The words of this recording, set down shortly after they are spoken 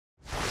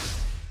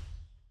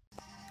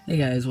Hey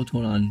guys, what's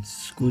going on?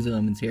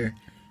 SquizzyLemons here,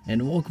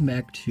 and welcome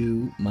back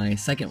to my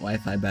second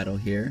Wi-Fi battle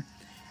here.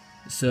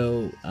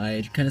 So,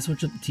 I kind of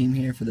switched up the team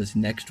here for this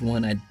next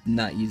one. I'm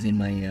not using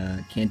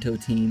my Kanto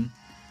team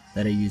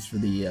that I used for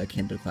the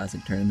Kanto Classic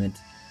tournament,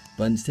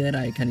 but instead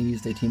I kind of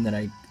used a team that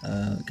I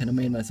kind of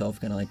made myself,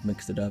 kind of like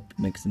mixed it up,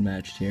 mixed and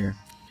matched here,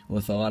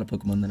 with a lot of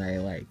Pokemon that I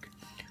like.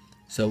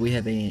 So we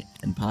have a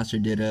Imposter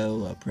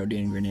Ditto, a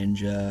Protean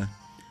Greninja,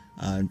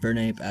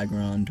 Infernape,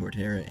 Aggron,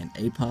 Torterra, and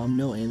Apom.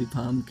 No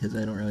Ambipom, because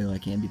I don't really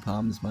like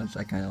Ambipom as much.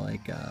 I kind of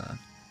like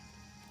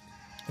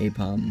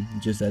Apom,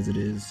 just as it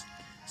is.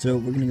 So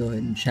we're going to go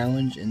ahead and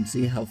challenge and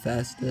see how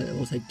fast it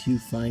will take to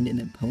find an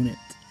opponent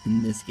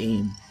in this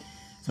game.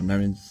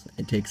 Sometimes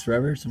it takes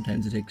forever,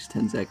 sometimes it takes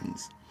 10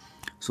 seconds.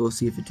 So we'll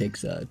see if it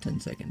takes 10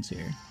 seconds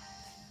here.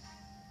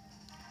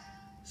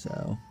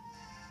 So,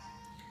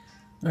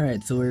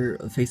 alright, so we're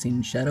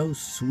facing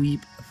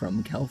ShadowSweep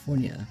from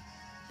California.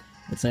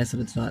 It's nice that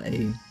it's not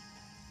a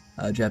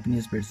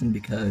Japanese person,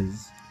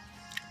 because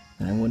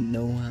then I wouldn't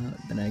know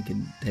then I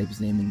could type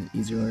his name in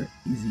easier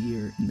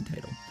in the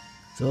title.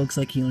 So it looks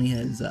like he only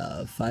has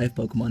 5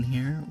 Pokemon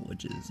here,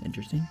 which is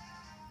interesting.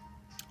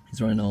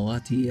 He's running a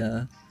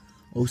Lati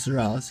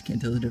ORAS,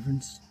 can't tell the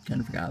difference, kind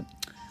of forgot.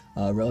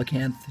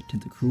 Relicanth,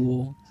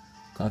 Tentacruel,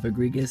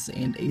 Cofagrigus,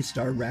 and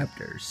A-Star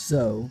Raptor.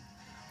 So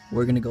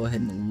we're going to go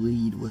ahead and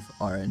lead with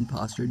our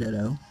Imposter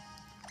Ditto.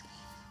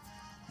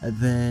 And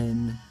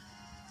then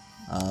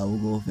we'll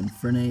go with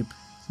Infernape,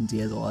 since he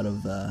has a lot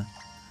of,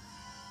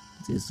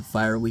 he has the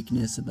fire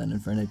weakness, and then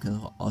Infernape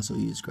can also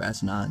use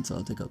Grass Knot, so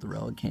I'll take out the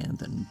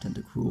Relicanth and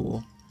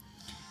Tentacruel.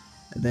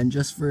 And then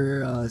just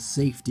for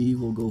safety,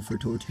 we'll go for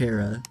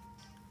Torterra.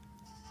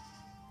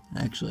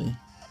 Actually,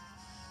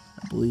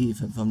 I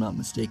believe, if I'm not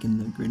mistaken,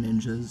 the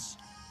Greninja's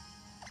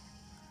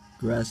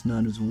Grass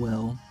Knot as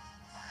well.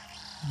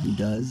 He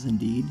does,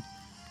 indeed.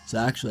 So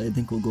actually, I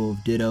think we'll go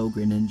with Ditto,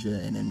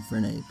 Greninja, and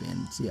Infernape,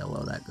 and see how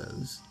well that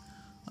goes.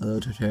 Although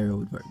Torterra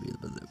would probably be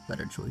the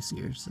better choice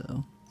here,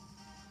 so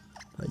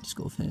probably just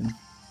go with him.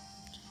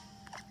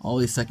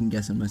 Always second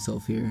guessing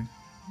myself here.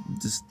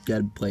 Just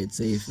gotta play it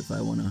safe if I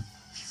wanna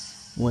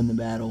win the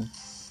battle.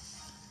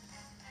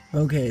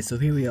 Okay, so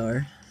here we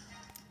are.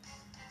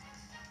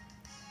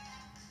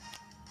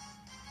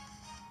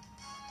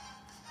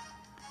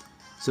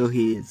 So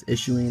he is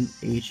issuing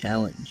a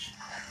challenge.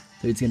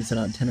 So he's gonna send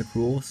out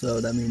Tentacruel,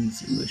 so that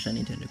means we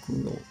shiny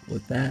Tentacruel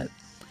with that.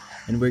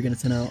 And we're going to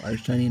send out our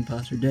shiny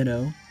Imposter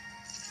Ditto.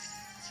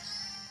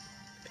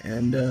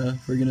 And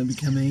we're going to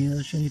become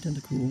a shiny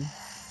Tentacruel.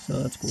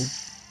 So that's cool.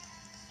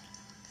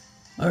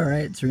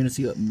 Alright, so we're going to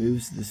see what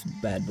moves this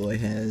bad boy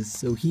has.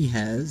 So he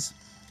has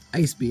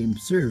Ice Beam,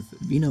 Surf,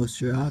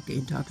 Venoshock,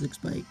 and Toxic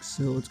Spikes.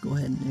 So let's go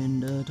ahead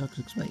and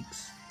Toxic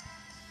Spikes.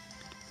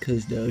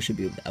 Because Ditto should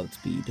be without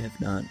speed.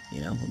 If not, you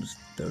know, we'll just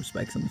throw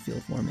spikes on the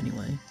field for him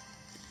anyway.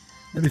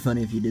 That'd be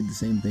funny if you did the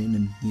same thing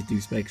and he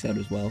threw spikes out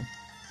as well.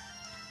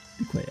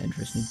 Be quite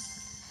interesting.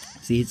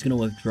 See, he's gonna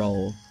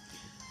withdraw,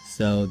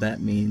 so that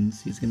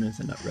means he's gonna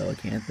send out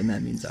Relicanth, and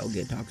that means I'll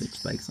get Toxic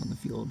Spikes on the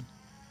field.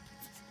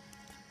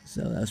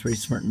 So that's a pretty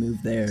smart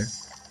move there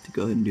to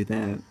go ahead and do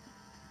that.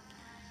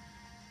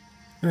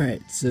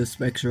 Alright, so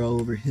spikes are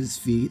all over his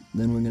feet.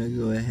 Then we're gonna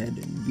go ahead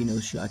and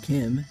Venoshock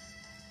him,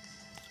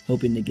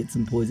 hoping to get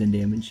some poison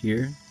damage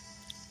here.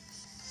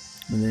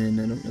 And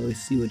then I don't really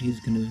see what he's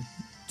gonna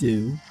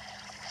do.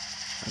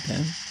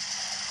 Okay.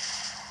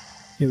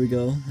 Here we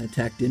go.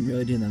 Attack didn't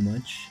really do that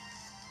much,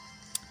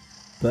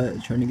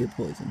 but trying to get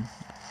poison.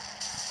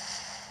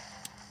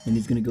 And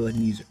he's gonna go ahead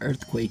and use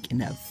Earthquake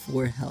and have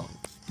 4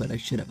 health, but I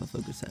should have a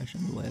Focus Sash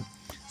on the way.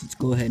 So let's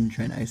go ahead and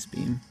try an Ice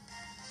Beam.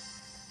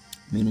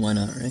 I mean, why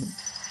not, right?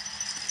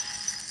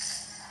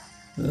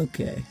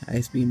 Okay,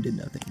 Ice Beam did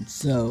nothing.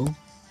 So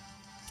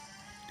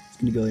he's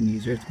gonna go ahead and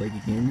use Earthquake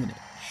again, and it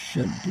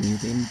shouldn't do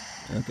anything.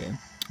 Okay,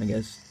 I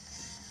guess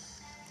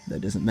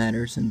that doesn't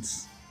matter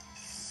since.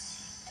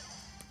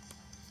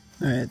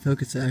 Alright,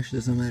 Focus Sash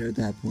doesn't matter at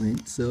that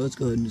point, so let's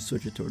go ahead and just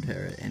switch to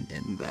Torterra and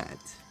end that.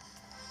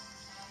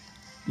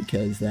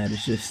 Because that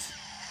is just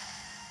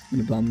an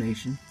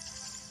abomination.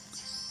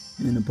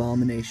 An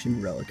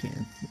abomination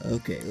Relicanth.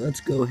 Okay, let's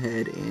go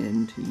ahead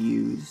and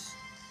use.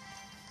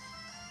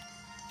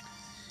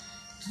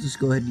 Let's just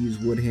go ahead and use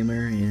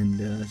Woodhammer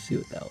and see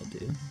what that will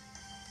do.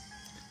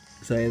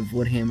 So I have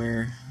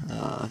Woodhammer,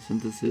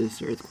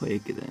 Synthesis,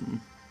 Earthquake, and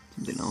then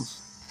something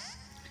else.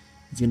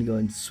 He's going to go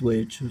and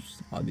switch, which is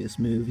an obvious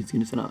move. He's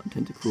going to send out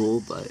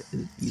Tentacruel, but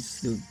he's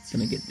still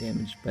going to get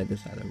damaged by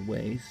this either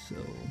way, so.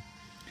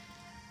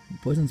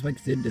 Poison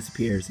Spikes did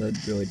disappear, so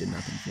that really did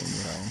nothing for him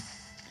at all.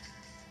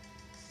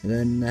 And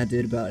then that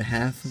did about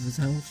half of his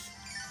health,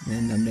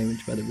 and I'm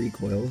damaged by the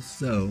recoil,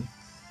 so.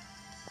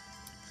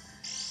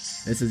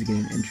 This is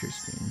getting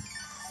interesting.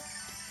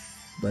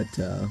 But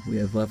we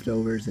have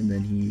leftovers, and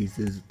then he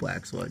uses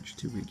Black Sludge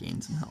to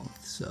regain some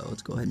health, so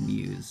let's go ahead and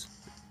use.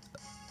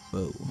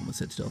 Whoa, almost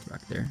hit Stealth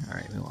Rock there.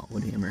 Alright, we want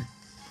Woodhammer.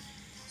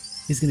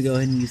 He's gonna go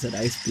ahead and use that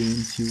Ice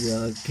Beam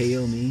to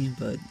KO me,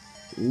 but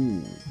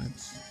ooh,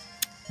 that's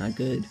not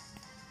good.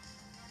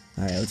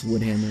 Alright, let's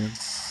Woodhammer.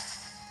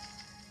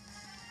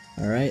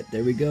 Alright,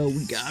 there we go.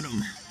 We got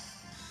him.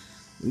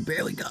 We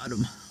barely got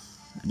him.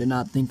 I did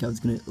not think I was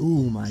gonna...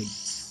 Oh my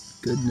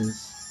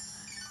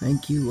goodness.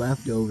 Thank you,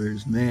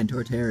 leftovers. Man,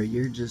 Torterra,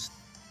 you're just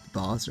the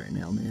boss right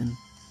now, man.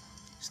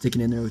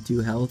 Sticking in there with 2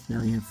 health.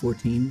 Now you have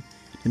 14.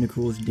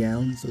 Tentacruel's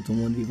down, so it's a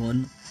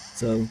 1v1.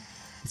 So,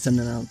 he's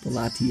sending out the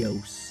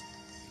Latios.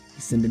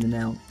 He's sending it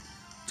out.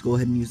 Let's go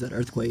ahead and use that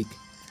Earthquake.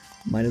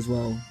 Might as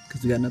well,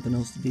 because we got nothing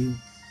else to do.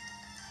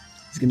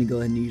 He's going to go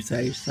ahead and use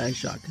Side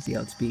Shot because he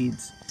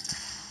outspeeds.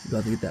 We're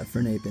about to get that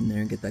Fernape in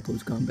there and get that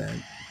close combat.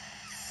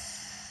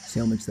 See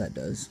how much that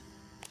does.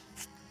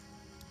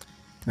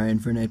 Alright,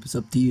 Fernape, it's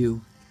up to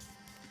you.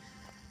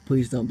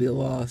 Please don't be a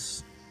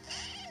loss.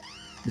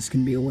 This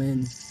can be a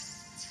win.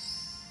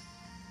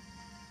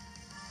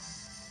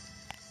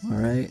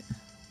 Alright.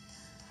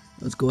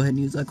 Let's go ahead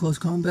and use that close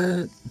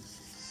combat.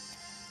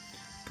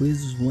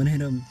 Please just one hit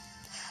him.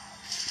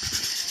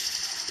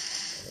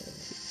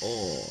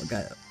 Oh,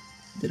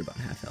 did about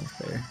half health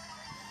there.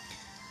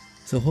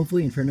 So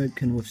hopefully Inferno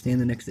can withstand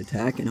the next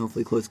attack, and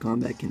hopefully close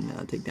combat can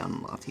take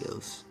down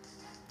Latios.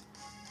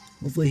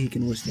 Hopefully he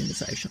can withstand the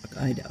Side Shock.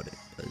 I doubt it,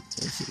 but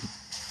we'll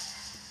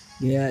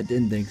see. Yeah, I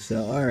didn't think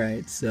so.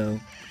 Alright, so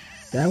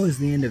that was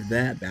the end of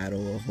that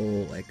battle, a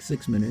whole like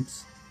 6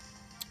 minutes.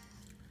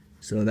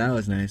 So that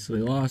was nice. So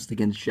we lost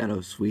against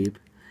ShadowSweep.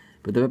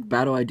 But the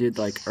battle I did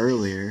like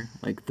earlier,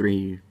 like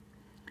 3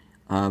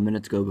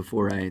 minutes ago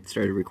before I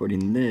started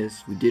recording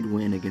this, we did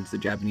win against the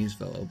Japanese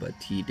fellow, but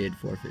he did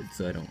forfeit,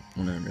 so I don't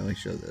want to really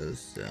show those.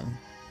 So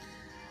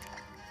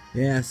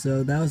yeah,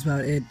 so that was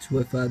about it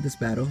with this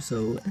battle.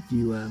 So if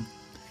you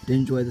did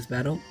enjoy this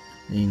battle,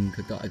 then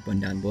click the like button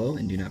down below,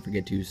 and do not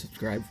forget to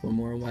subscribe for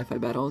more Wi-Fi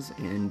battles,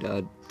 and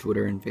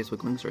Twitter and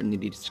Facebook links are in the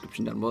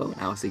description down below, and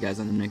I'll see you guys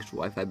on the next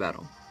Wi-Fi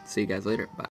battle. See you guys later. Bye.